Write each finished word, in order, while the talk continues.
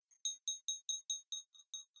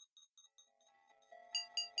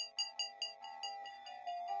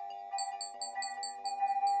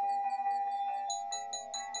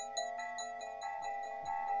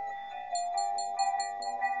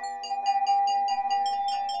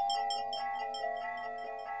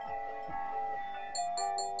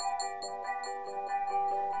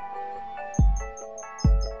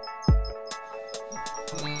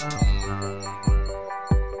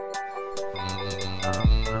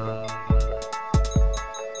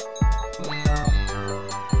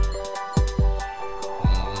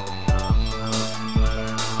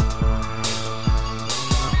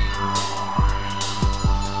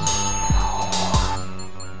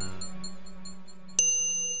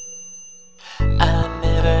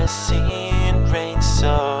never seen rain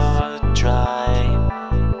so dry.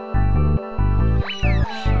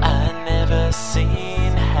 I never seen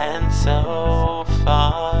hands so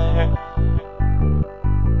far.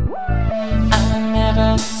 I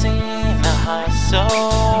never seen a heart so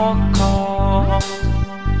cold.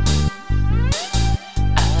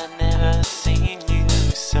 I never seen you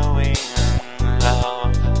so in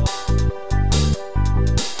love.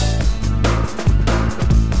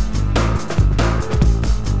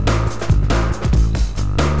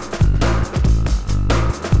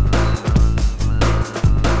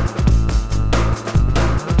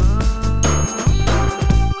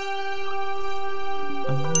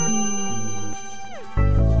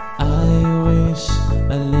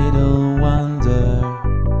 A little wonder.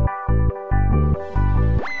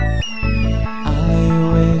 I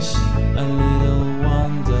wish a little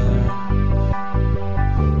wonder.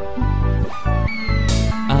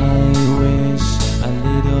 I wish a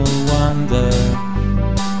little wonder.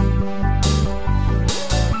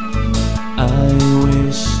 I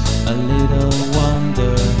wish a little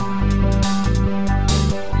wonder.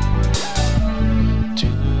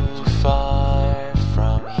 Too far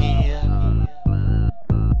from here,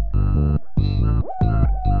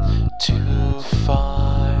 too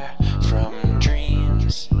far from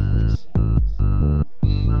dreams,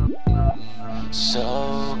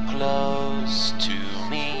 so close to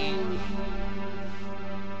me,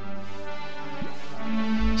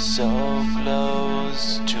 so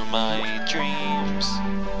close to my dreams.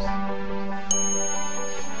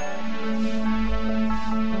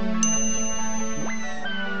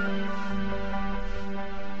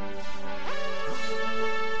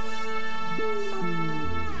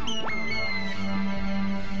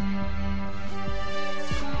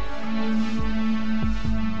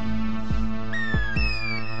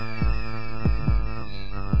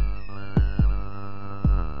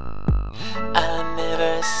 I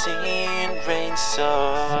never seen rain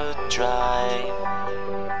so dry.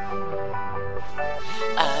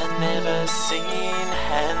 I never seen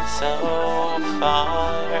hands so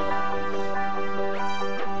far.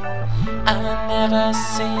 I never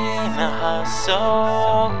seen a heart so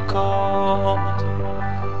cold.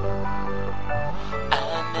 I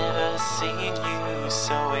never seen you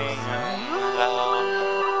so in love.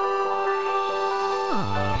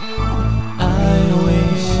 I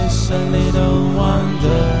wish a little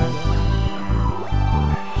wonder.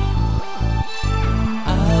 I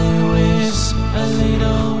wish a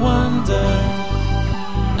little wonder.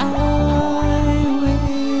 I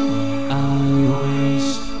wish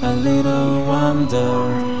a little wonder.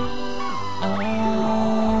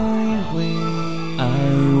 I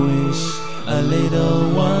wish a little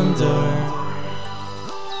wonder.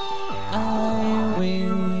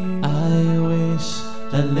 I wish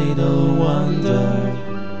a little wonder.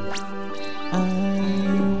 I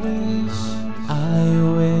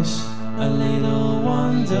wish a little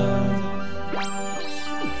wonder.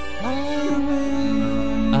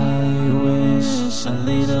 I wish a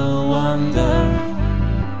little wonder.